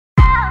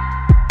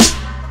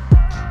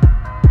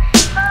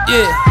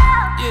Yeah.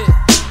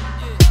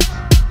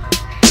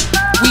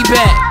 We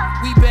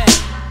back.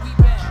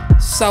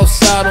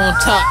 Southside on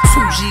top,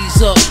 2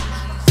 G's up.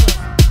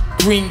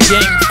 Green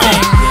gang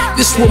thing.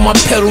 This where my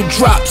pedal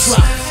drops.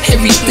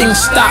 Everything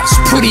stops.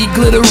 Pretty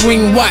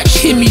glittering watch.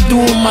 Hear me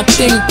doing my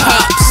thing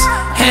pops.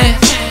 Huh?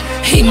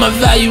 Hey, my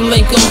value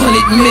like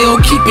 100 mil.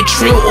 Keep it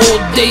trill all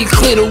day.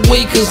 Clear the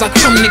way cause I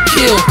come to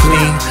kill.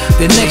 Clean.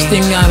 The next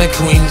thing out of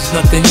Queens,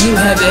 nothing you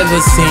have ever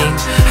seen.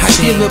 I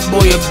give a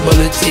boy a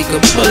bullet, take a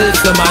bullet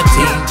for my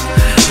team.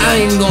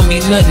 I ain't gon'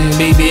 be nothing,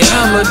 baby,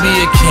 I'ma be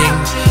a king.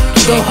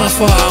 Go how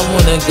far I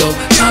wanna go,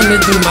 time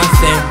to do my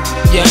thing.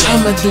 Yeah,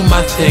 I'ma do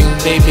my thing,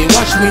 baby,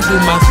 watch me do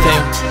my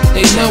thing.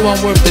 They know I'm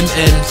worth them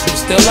ends, I'm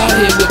still out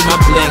here with my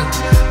bling.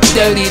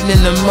 Dirty than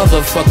the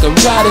motherfucker,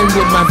 riding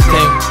with my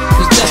thing.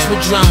 Cause that's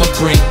what drama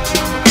bring.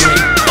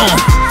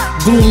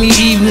 Gloomy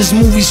evenings,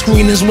 movie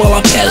screenings while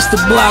I pass the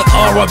block.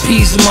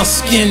 RIPs in my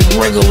skin,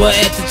 regular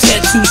at the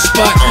tattoo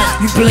spot.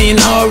 You playing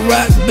hard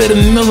rock, bet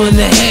 $1.5 million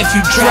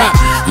you drop.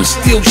 I'm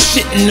still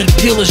shitting the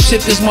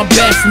dealership is my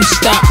bathroom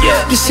stop.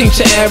 This ain't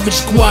your average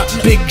squat,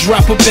 big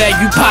drop a bag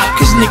you pop.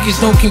 Cause niggas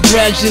don't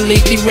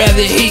congratulate, they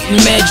rather hate and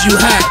mad you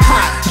hot.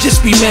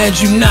 Just be mad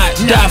you not,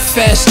 die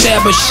fast,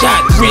 stab a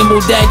shot.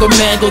 Rainbow dagger,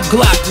 mangle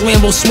Glock,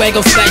 Lambo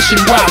swagger,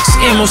 flashing rocks.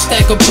 Ammo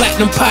stack a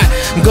platinum pot,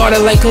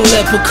 guarded like a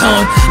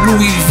leprechaun.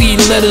 Louis V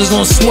letters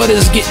on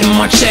sweaters, getting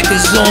my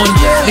checkers on.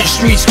 The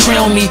streets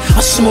crown me, I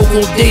smoke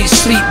all day,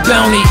 sleep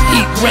bounty,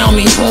 eat round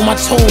me, on my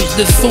toes.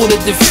 The thought of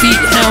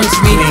defeat hounds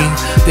me.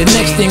 The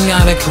next thing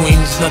out of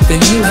Queens,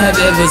 nothing you have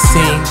ever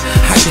seen.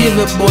 I give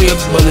a boy a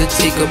bullet,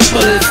 take a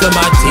bullet for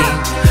my team.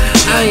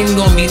 I ain't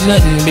gon' be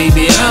nothing,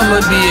 baby, I'ma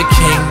be a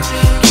king.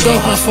 Go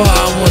how far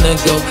I wanna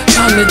go,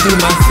 time to do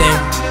my thing.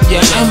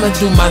 Yeah, I'ma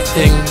do my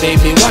thing,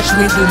 baby, watch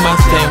me do my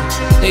thing.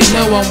 They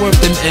know I'm worth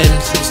them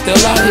ends, I'm still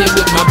out here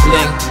with my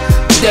bling.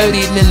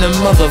 Dirty than the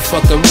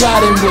motherfucker,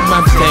 riding with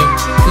my thing.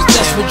 Cause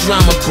that's what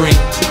drama bring.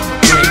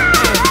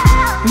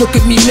 Look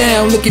at me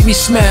now, look at me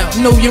smile.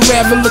 Know you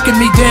rather look at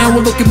me down,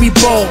 well look at me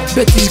ball.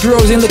 Bet these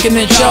girls ain't looking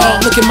at y'all.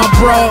 Look at my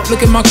bra,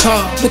 look at my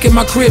car, look at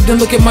my crib, then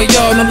look at my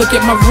yard. Now look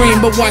at my ring,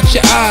 but watch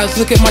your eyes.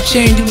 Look at my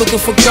chain, you looking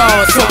for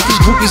God. Fuck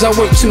these groupies, I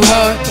work too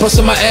hard.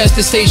 Busting my ass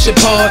to stay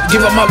apart.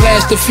 Give up my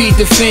last to feed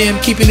the fam.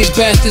 Keeping these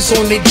bastards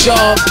on their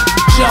job.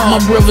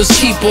 My brother's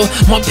keeper,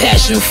 my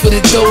passion for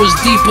the dough is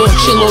deeper.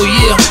 Chill all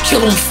year,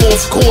 kill him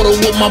fourth quarter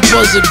with my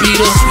buzzer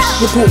beater.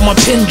 Look what my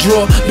pen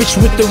draw, bitch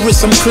with the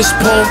wrist, I'm Chris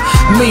Paul.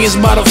 Millions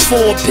by the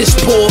 4, piss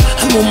poor,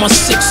 I'm on my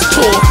 6th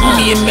tour.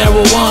 Me and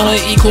marijuana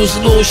equals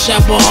little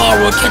shop of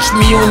horror. Catch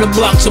me on the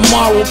block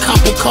tomorrow,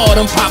 cop a card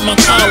and pop my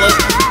collar.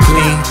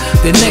 Clean,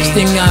 the next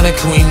thing out of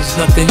Queens,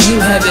 nothing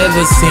you have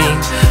ever seen.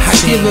 I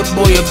give a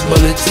boy a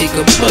bullet, take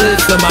a bullet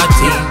for my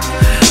team.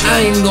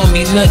 I ain't gon'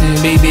 be nothing,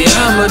 baby,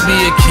 I'ma be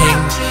a king.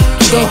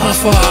 Go how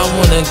far I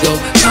wanna go,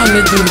 time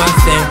to do my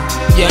thing.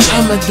 Yeah,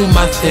 I'ma do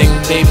my thing,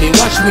 baby,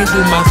 watch me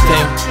do my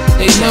thing.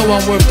 They know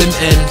I'm worth them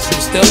ends,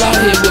 I'm still out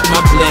here with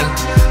my bling.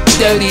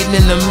 Dirty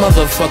than the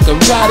motherfucker,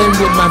 riding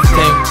with my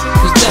thing.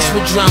 Cause that's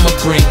what drama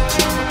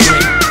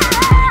bring.